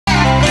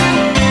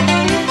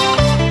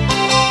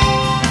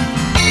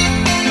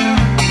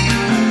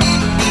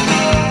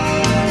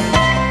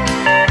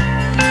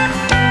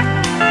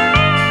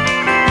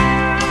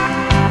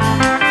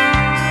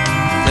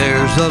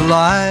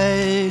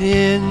light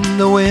in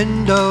the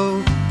window,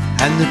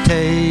 and the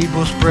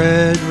table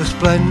spread with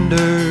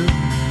splendor.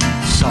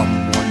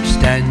 Someone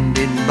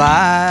standing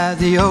by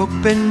the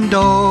open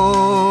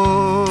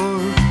door.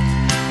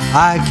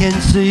 I can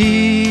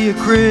see a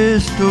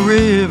crystal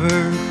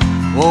river.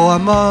 Oh, I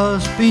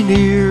must be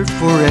near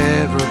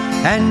forever,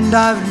 and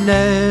I've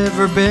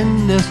never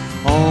been this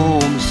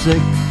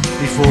homesick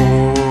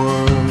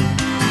before.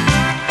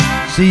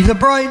 See the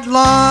bright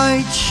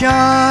light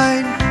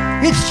shine,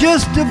 it's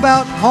just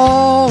about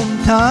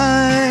home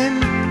time.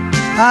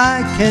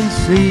 I can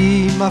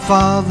see my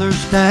father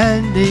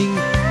standing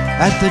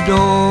at the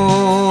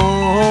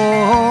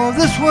door.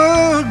 This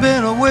world's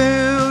been a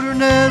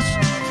wilderness,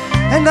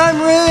 and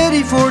I'm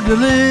ready for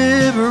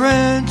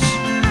deliverance.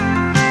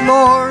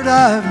 Lord,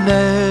 I've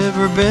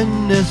never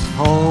been this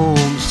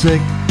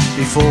homesick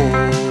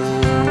before.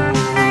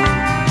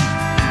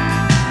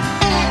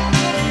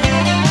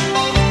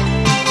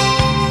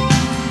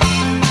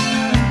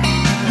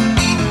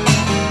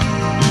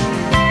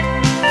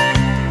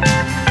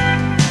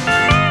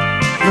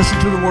 Listen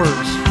to the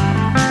words.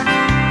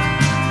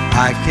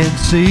 I can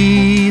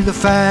see the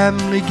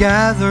family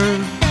gather,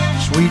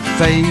 sweet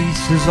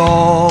faces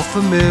all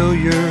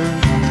familiar.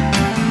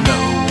 No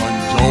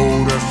one's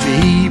old or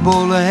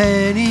feeble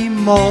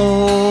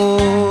anymore.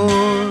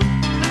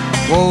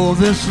 Oh,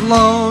 this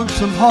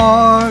lonesome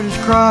heart is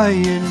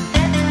crying.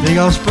 Think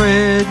I'll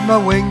spread my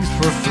wings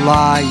for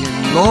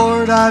flying.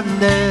 Lord, I've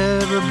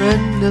never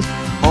been this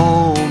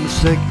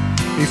homesick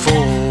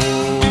before.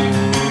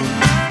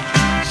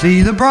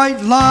 See the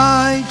bright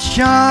light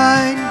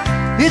shine,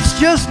 it's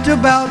just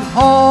about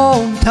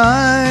home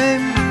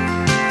time.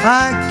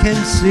 I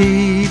can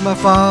see my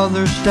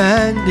father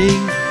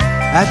standing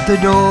at the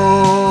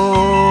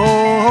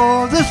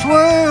door. This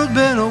world's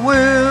been a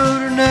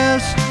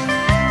wilderness,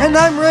 and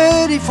I'm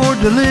ready for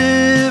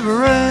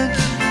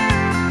deliverance.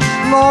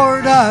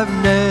 Lord, I've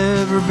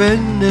never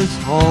been this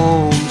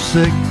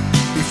homesick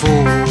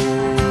before.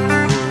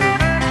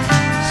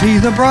 See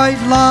the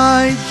bright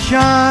light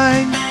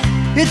shine,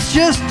 it's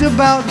just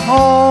about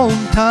home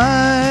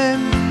time.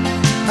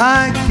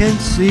 I can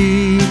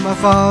see my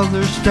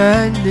father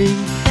standing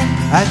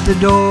at the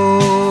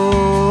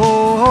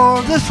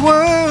door. This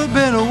world's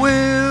been a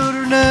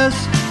wilderness,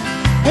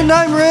 and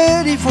I'm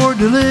ready for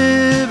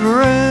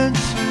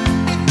deliverance.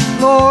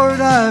 Lord,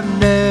 I've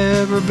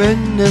never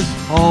been this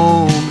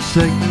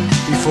homesick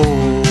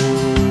before.